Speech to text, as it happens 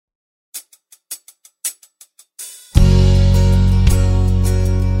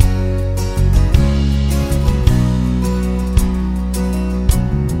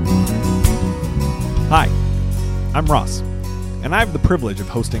I'm Ross, and I have the privilege of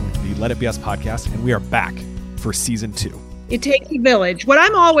hosting the Let It Be Us podcast, and we are back for season 2. It takes a village. What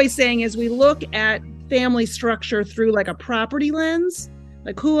I'm always saying is we look at family structure through like a property lens,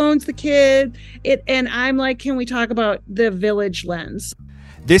 like who owns the kid. And I'm like, can we talk about the village lens?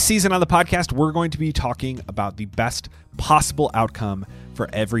 This season on the podcast, we're going to be talking about the best possible outcome for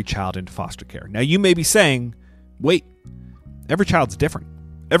every child in foster care. Now, you may be saying, wait, every child's different.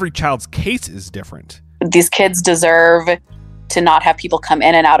 Every child's case is different. These kids deserve to not have people come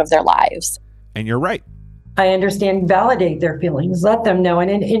in and out of their lives. And you're right. I understand, validate their feelings, let them know.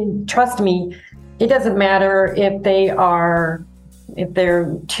 And trust me, it doesn't matter if they're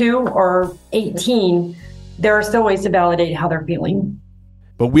 2 or 18, there are still ways to validate how they're feeling.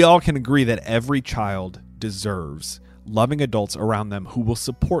 But we all can agree that every child deserves loving adults around them who will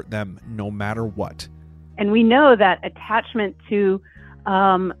support them no matter what. And we know that attachment to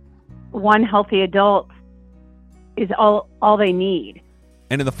one healthy adult is all they need.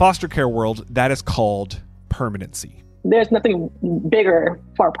 And in the foster care world, that is called permanency. There's nothing bigger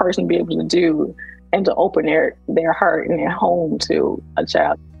for a person to be able to do and to open their heart and their home to a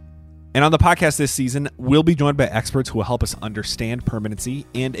child. And on the podcast this season, we'll be joined by experts who will help us understand permanency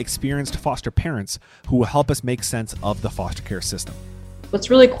and experienced foster parents who will help us make sense of the foster care system. What's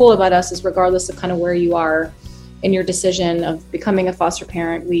really cool about us is regardless of kind of where you are in your decision of becoming a foster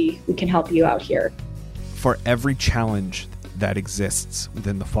parent, we can help you out here. For every challenge that exists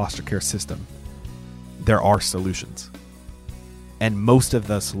within the foster care system, there are solutions. And most of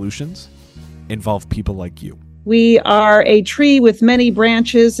the solutions involve people like you. We are a tree with many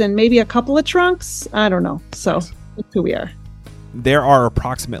branches and maybe a couple of trunks. I don't know. So that's who we are. There are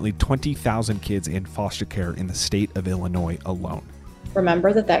approximately 20,000 kids in foster care in the state of Illinois alone.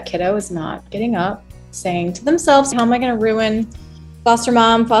 Remember that kiddo is not getting up saying to themselves, how am I going to ruin foster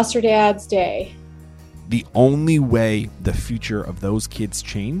mom, foster dad's day? The only way the future of those kids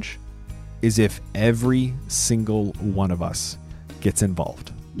change is if every single one of us gets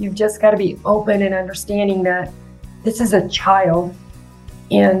involved. You've just got to be open and understanding that this is a child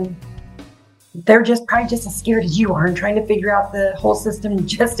and they're probably just as scared as you are and trying to figure out the whole system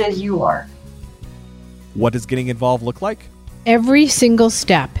just as you are. What does getting involved look like? Every single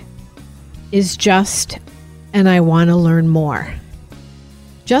step is just, and I want to learn more.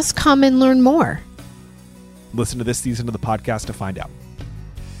 Just come and learn more. Listen to this season of the podcast to find out.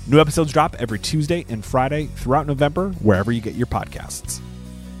 New episodes drop every Tuesday and Friday throughout November, wherever you get your podcasts.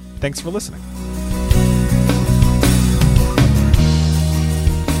 Thanks for listening.